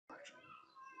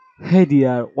Hey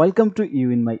dear, welcome to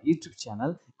you in my YouTube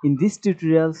channel. In this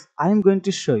tutorials, I am going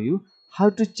to show you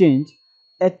how to change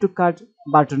add to cart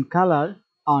button color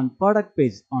on product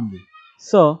page only.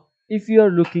 So, if you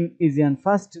are looking easy and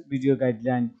fast video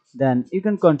guideline, then you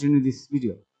can continue this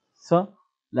video. So,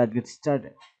 let's get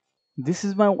started. This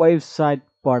is my website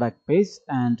product page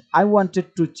and I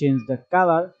wanted to change the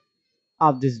color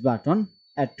of this button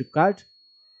add to cart.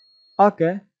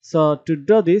 Okay, so to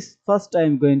do this, first I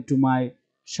am going to my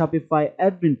Shopify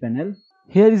admin panel.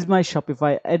 Here is my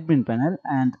Shopify admin panel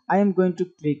and I am going to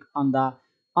click on the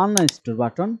online store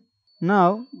button.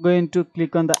 Now going to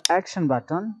click on the action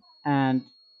button and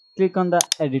click on the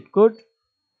edit code,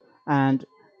 and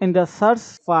in the search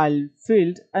file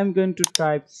field I am going to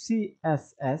type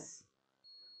CSS,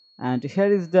 and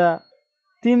here is the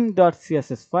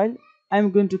theme.css file. I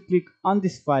am going to click on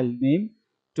this file name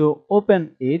to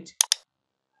open it.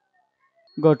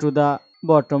 Go to the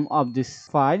bottom of this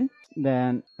file,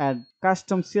 then add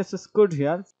custom css code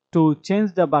here to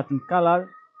change the button color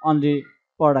on the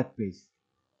product page.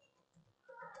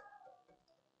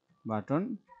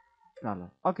 Button color.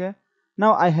 Okay,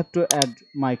 now I have to add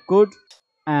my code,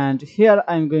 and here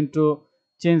I'm going to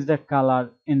change the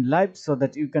color in live so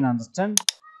that you can understand.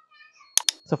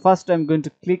 So first I'm going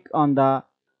to click on the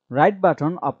right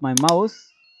button of my mouse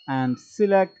and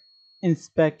select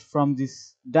inspect from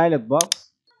this dialog box.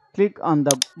 Click on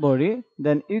the body,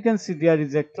 then you can see there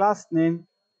is a class name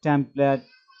template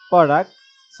product.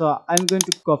 So I'm going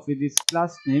to copy this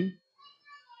class name,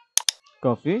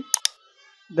 copy,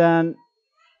 then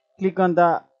click on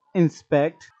the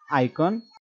inspect icon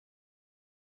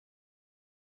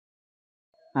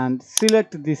and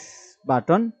select this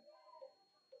button.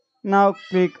 Now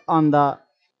click on the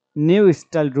new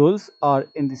style rules or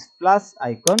in this plus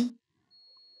icon,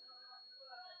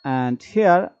 and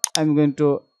here I'm going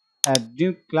to add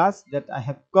new class that I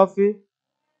have copied,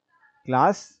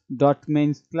 class dot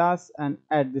mains class, and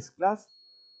add this class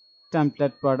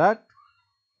template product,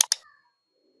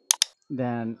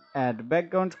 then add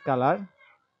background color,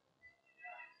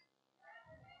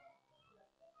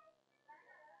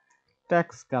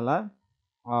 text color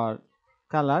or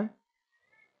color.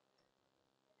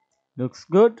 Looks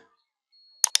good.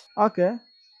 Okay,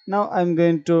 now I'm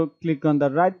going to click on the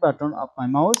right button of my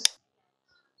mouse,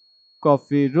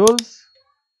 copy rules,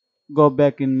 go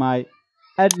back in my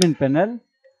admin panel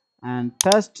and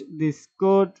paste this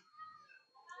code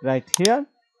right here,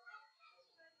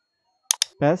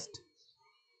 paste.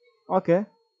 Okay,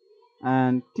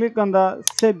 and click on the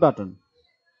save button.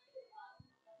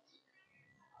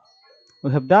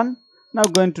 We have done. Now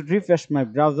going to refresh my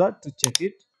browser to check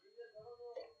it.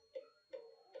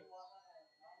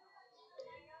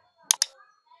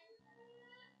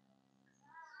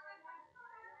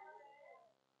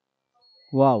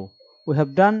 Wow, we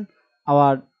have done.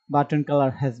 Our button color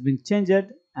has been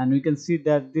changed, and we can see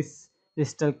that this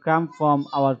digital cramp from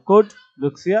our code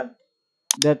looks here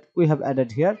that we have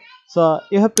added here. So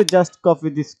you have to just copy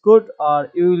this code, or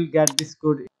you will get this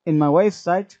code in my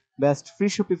website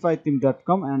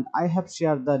bestfreeshopifytheme.com, and I have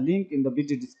shared the link in the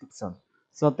video description.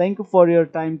 So thank you for your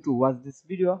time to watch this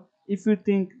video. If you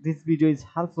think this video is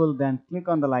helpful, then click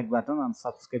on the like button and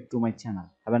subscribe to my channel.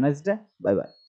 Have a nice day. Bye bye.